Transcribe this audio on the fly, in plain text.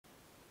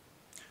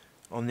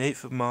On the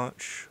 8th of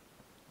March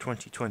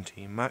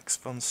 2020, Max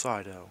von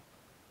Sydow,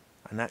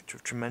 an actor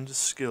of tremendous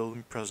skill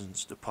and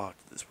presence, departed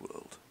this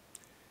world.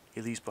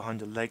 He leaves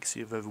behind a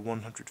legacy of over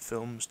 100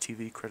 films,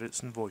 TV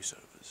credits, and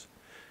voiceovers.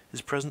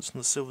 His presence on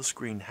the silver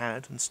screen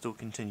had and still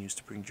continues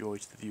to bring joy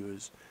to the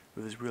viewers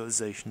with his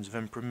realizations of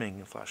Emperor Ming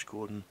in Flash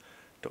Gordon,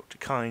 Dr.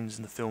 Kynes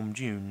in the film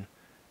Dune,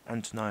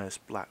 Antonius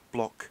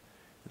Block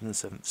in The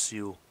Seventh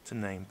Seal, to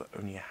name but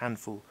only a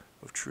handful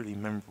of truly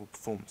memorable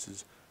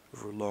performances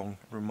over a long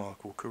and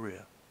remarkable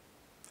career.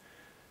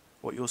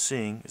 What you're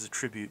seeing is a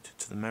tribute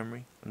to the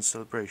memory and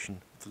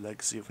celebration of the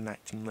legacy of an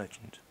acting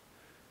legend,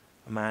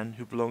 a man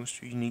who belongs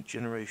to a unique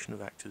generation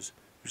of actors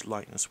whose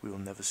likeness we will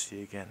never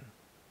see again.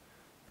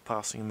 The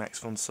passing of Max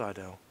von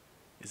Sydow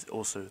is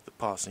also the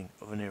passing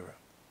of an era.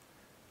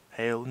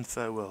 Hail and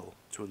farewell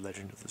to a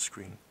legend of the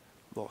screen,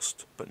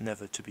 lost but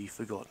never to be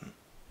forgotten.